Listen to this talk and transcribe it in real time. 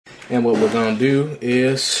And what we're going to do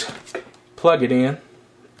is plug it in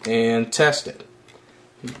and test it.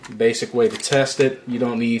 Basic way to test it, you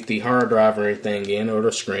don't need the hard drive or anything in or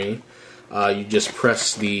the screen. You just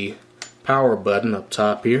press the power button up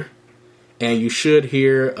top here, and you should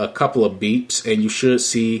hear a couple of beeps, and you should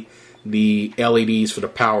see the LEDs for the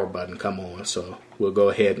power button come on. So we'll go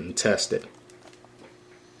ahead and test it.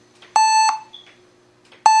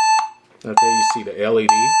 Okay, you see the LED,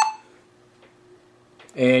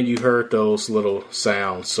 and you heard those little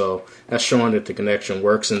sounds, so that's showing that the connection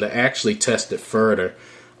works. And to actually test it further,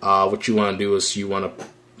 what you want to do is you want to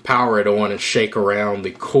power it on and shake around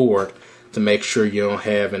the cord to make sure you don't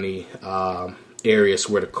have any areas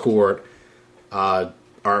where the cord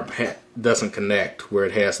doesn't connect, where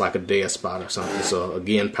it has like a dead spot or something. So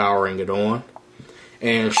again, powering it on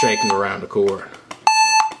and shaking around the cord.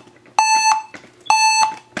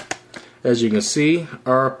 As you can see,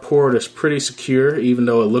 our port is pretty secure. Even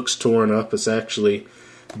though it looks torn up, it's actually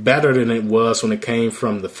better than it was when it came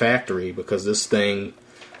from the factory, because this thing,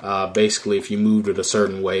 basically if you moved it a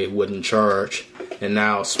certain way, it wouldn't charge. And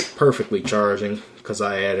now it's perfectly charging because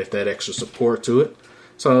I added that extra support to it.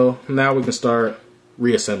 So now we can start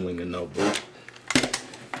reassembling the notebook.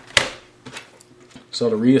 So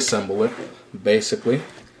to reassemble it, basically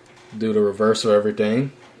do the reverse of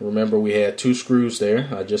everything. Remember, we had 2 screws there.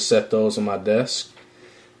 I just set those on my desk,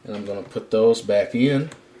 and I'm going to put those back in.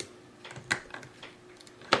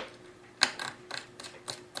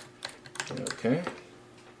 Okay.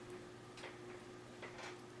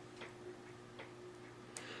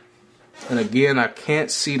 And again, I can't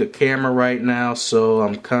see the camera right now, so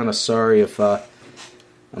I'm kind of sorry if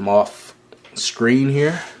I'm off screen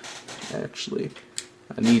here. Actually,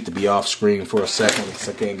 I need to be off screen for a second because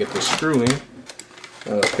I can't get the screw in.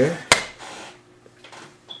 Okay.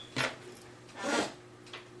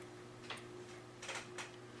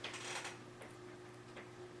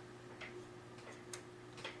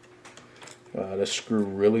 This screw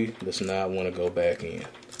really does not want to go back in.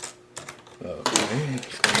 Okay,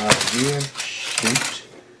 come out again. Shoot.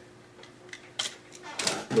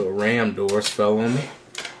 Little ram doors fell on me.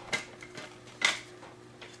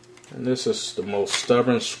 And this is the most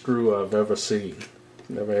stubborn screw I've ever seen.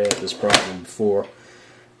 Never had this problem before.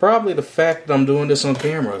 Probably the fact that I'm doing this on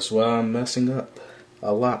camera is why I'm messing up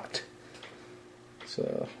a lot.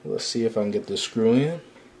 So let's see if I can get this screw in.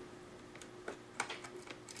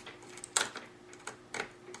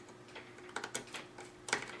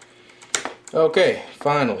 Okay,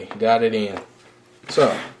 finally got it in.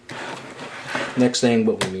 So next thing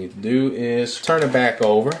what we need to do is turn it back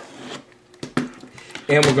over,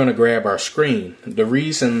 and we're going to grab our screen. The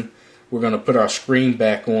reason we're going to put our screen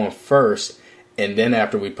back on first, and then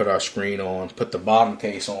after we put our screen on, put the bottom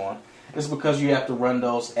case on, is because you have to run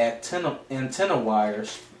those antenna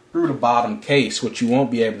wires through the bottom case, which you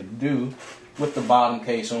won't be able to do with the bottom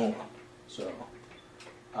case on. So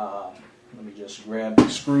let me just grab the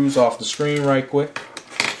screws off the screen right quick.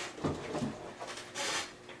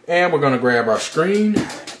 And we're going to grab our screen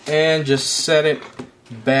and just set it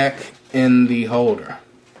back in the holder.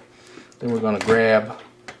 Then we're going to grab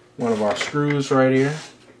one of our screws right here,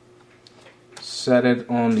 set it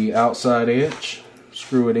on the outside edge,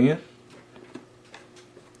 screw it in.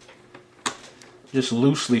 Just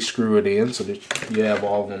loosely screw it in so that you have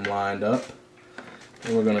all of them lined up.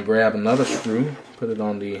 Then we're going to grab another screw, put it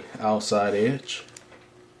on the outside edge.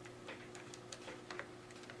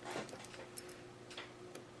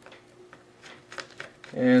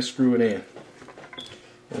 And screw it in.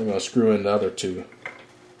 And we're going to screw in the other 2.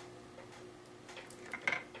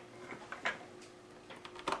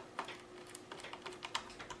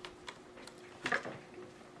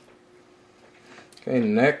 Okay,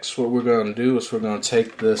 next what we're going to do is we're going to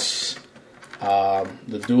take this,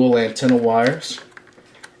 the dual antenna wires,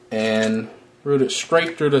 and route it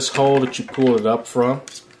straight through this hole that you pulled it up from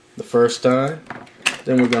the first time.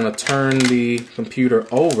 Then we're going to turn the computer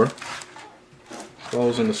over,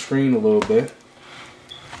 closing the screen a little bit,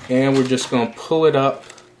 and we're just going to pull it up.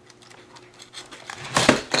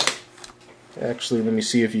 Actually, let me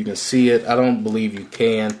see if you can see it. I don't believe you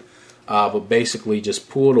can, but basically just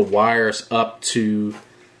pull the wires up to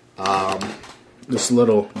this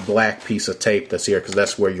little black piece of tape that's here, because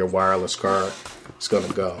that's where your wireless card is going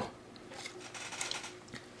to go.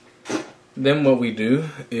 Then what we do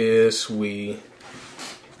is we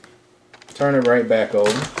turn it right back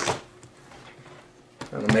over.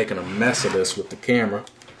 I'm making a mess of this with the camera.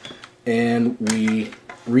 And we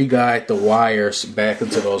re-guide the wires back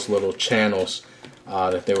into those little channels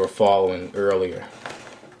that they were following earlier.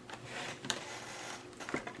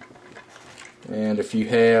 And if you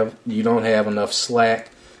don't have enough slack,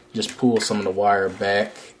 just pull some of the wire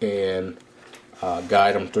back and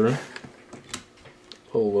guide them through.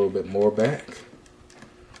 Pull a little bit more back.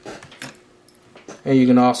 And you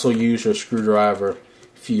can also use your screwdriver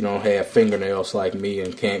if you don't have fingernails like me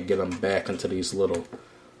and can't get them back into these little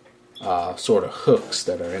sort of hooks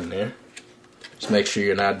that are in there. Just make sure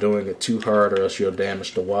you're not doing it too hard or else you'll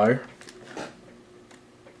damage the wire.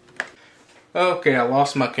 Okay, I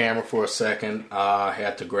lost my camera for a second. I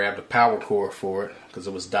had to grab the power cord for it because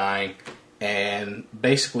it was dying. And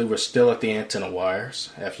basically we're still at the antenna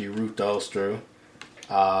wires. After you route those through,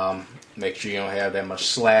 make sure you don't have that much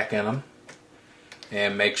slack in them.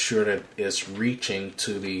 And make sure that it's reaching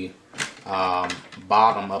to the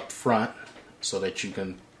bottom up front so that you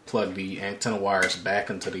can plug the antenna wires back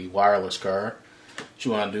into the wireless card. What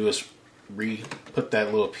you want to do is put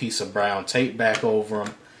that little piece of brown tape back over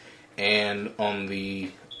them, and on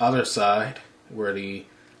the other side where the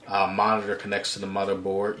monitor connects to the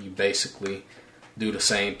motherboard, you basically do the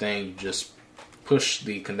same thing. You just push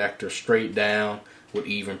the connector straight down with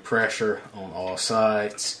even pressure on all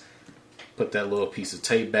sides. Put that little piece of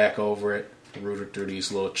tape back over it, route it through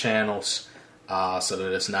these little channels so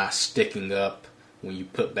that it's not sticking up when you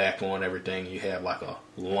put back on everything. You have like a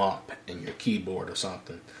lump in your keyboard or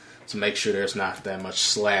something. So make sure there's not that much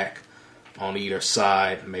slack on either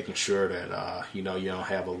side, making sure that you don't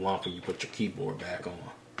have a lump when you put your keyboard back on.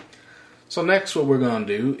 So next what we're going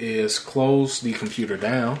to do is close the computer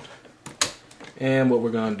down, and what we're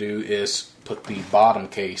going to do is put the bottom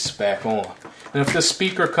case back on. And if the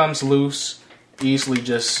speaker comes loose, easily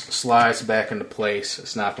just slides back into place.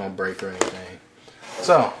 It's not going to break or anything.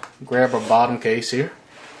 So grab our bottom case here,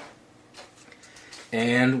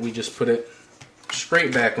 and we just put it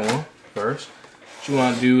straight back on first. What you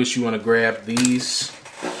want to do is you want to grab these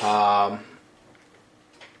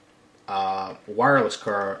wireless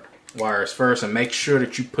card wires first, and make sure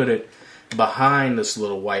that you put it behind this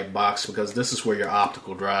little white box, because this is where your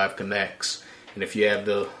optical drive connects. And if you have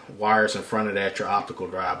the wires in front of that, your optical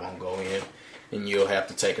drive won't go in, and you'll have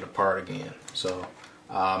to take it apart again. So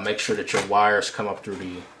make sure that your wires come up through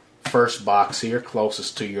the first box here,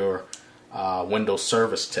 closest to your Windows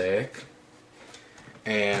service tag.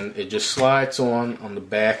 And it just slides on the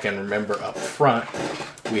back, and remember up front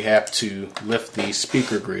we have to lift these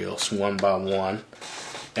speaker grills one by one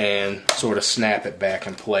and sort of snap it back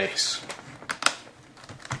in place.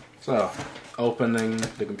 So opening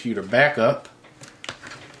the computer back up,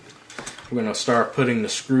 we're going to start putting the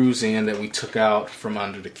screws in that we took out from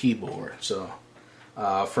under the keyboard. So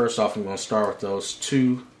first off, I'm going to start with those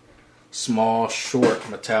two small short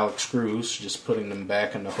metallic screws, just putting them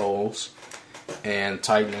back in the holes and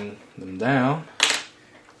tightening them down.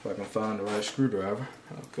 If I can find the right screwdriver.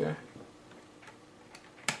 Okay.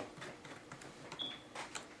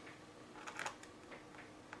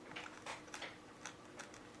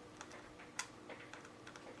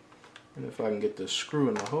 And if I can get this screw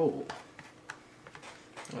in the hole.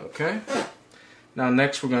 Okay. Now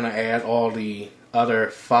next we're going to add all the other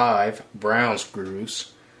 5 brown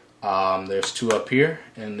screws. There's 2 up here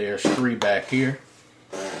and there's 3 back here.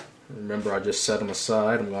 Remember, I just set them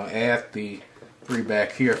aside. I'm going to add the 3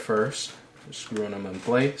 back here first, just screwing them in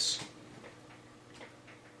place.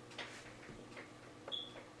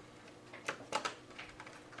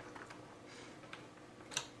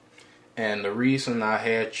 And the reason I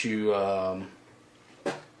had you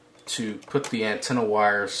to put the antenna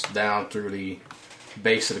wires down through the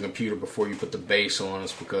base of the computer before you put the base on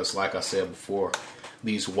is because, like I said before,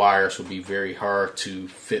 these wires would be very hard to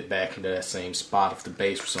fit back into that same spot if the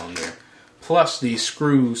base was on there. Plus, these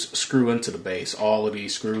screws screw into the base. All of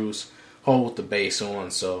these screws hold the base on,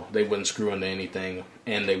 so they wouldn't screw into anything,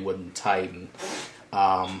 and they wouldn't tighten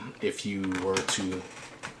if you were to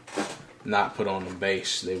not put on the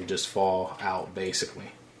base. They would just fall out,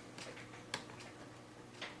 basically.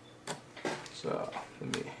 So,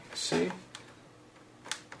 let me see.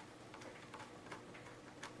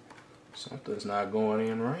 Something's not going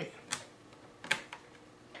in right.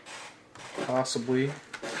 Possibly.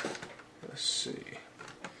 Let's see.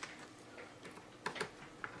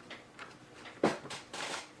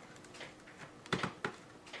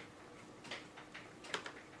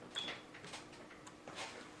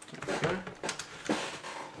 Okay.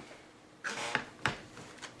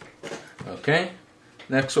 Okay.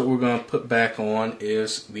 Next, what we're going to put back on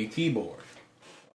is the keyboard.